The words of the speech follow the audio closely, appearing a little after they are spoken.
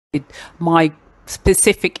my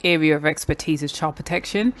specific area of expertise is child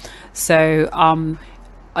protection. So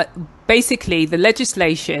uh, basically the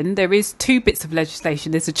legislation, there is two bits of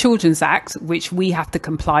legislation. There's the Children's Act, which we have to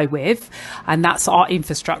comply with, and that's our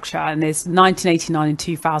infrastructure, and there's 1989 and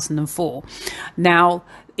 2004. Now,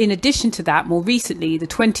 in addition to that, more recently, the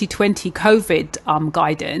 2020 COVID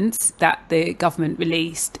guidance that the government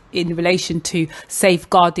released in relation to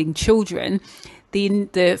safeguarding children,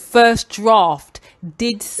 the first draft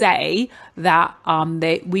did say that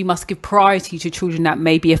we must give priority to children that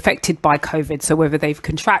may be affected by COVID. So whether they've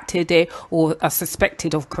contracted it or are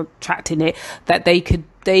suspected of contracting it, that they could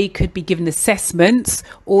be given assessments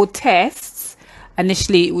or tests.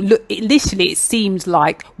 Initially, it seemed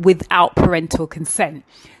like without parental consent.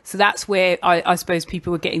 So that's where I suppose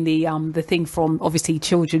people were getting the thing from, obviously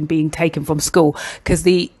children being taken from school, because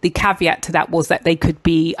the caveat to that was that they could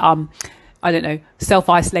be I don't know,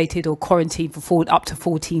 self-isolated or quarantined for up to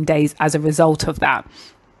 14 days as a result of that.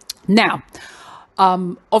 Now,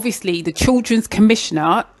 obviously the Children's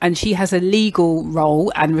Commissioner, and she has a legal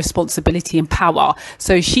role and responsibility and power.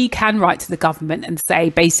 So she can write to the government and say,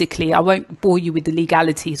 basically, I won't bore you with the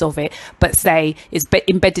legalities of it, but say it's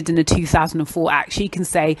embedded in the 2004 Act. She can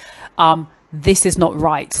say, this is not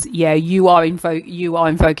right. Yeah, you are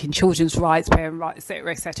invoking children's rights, parent rights,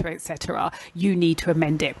 etc., etc., etc. You need to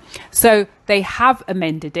amend it. So they have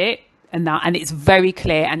amended it, and it's very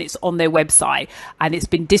clear, and it's on their website, and it's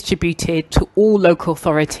been distributed to all local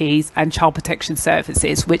authorities and child protection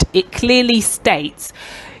services, which it clearly states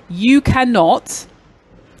you cannot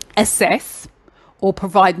assess or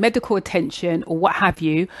provide medical attention or what have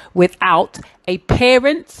you without a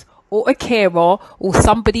parent or a carer or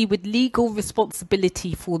somebody with legal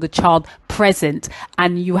responsibility for the child present.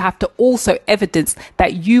 And you have to also evidence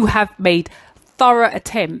that you have made thorough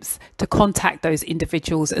attempts to contact those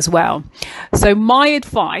individuals as well. So my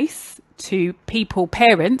advice to people,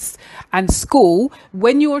 parents and school,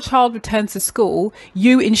 when your child returns to school,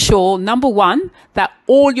 you ensure, number one, that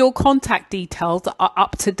all your contact details are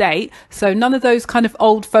up to date. So none of those kind of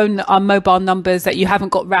old phone mobile numbers that you haven't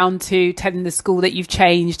got round to telling the school that you've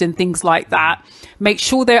changed and things like that. Make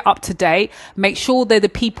sure they're up to date. Make sure they're the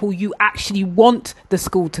people you actually want the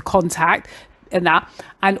school to contact.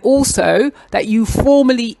 And also that you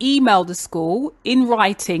formally email the school in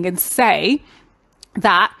writing and say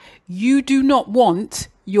that you do not want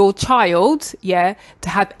your child, to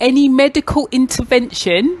have any medical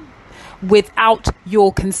intervention without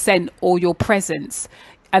your consent or your presence.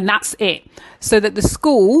 And that's it. So that the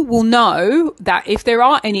school will know that if there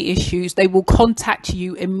are any issues, they will contact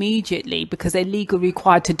you immediately because they're legally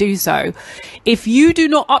required to do so. If you do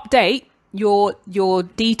not update your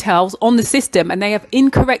details on the system and they have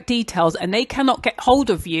incorrect details and they cannot get hold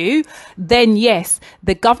of you, then yes,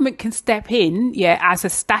 the government can step in as a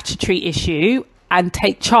statutory issue and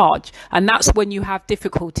take charge, and that's when you have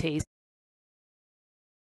difficulties.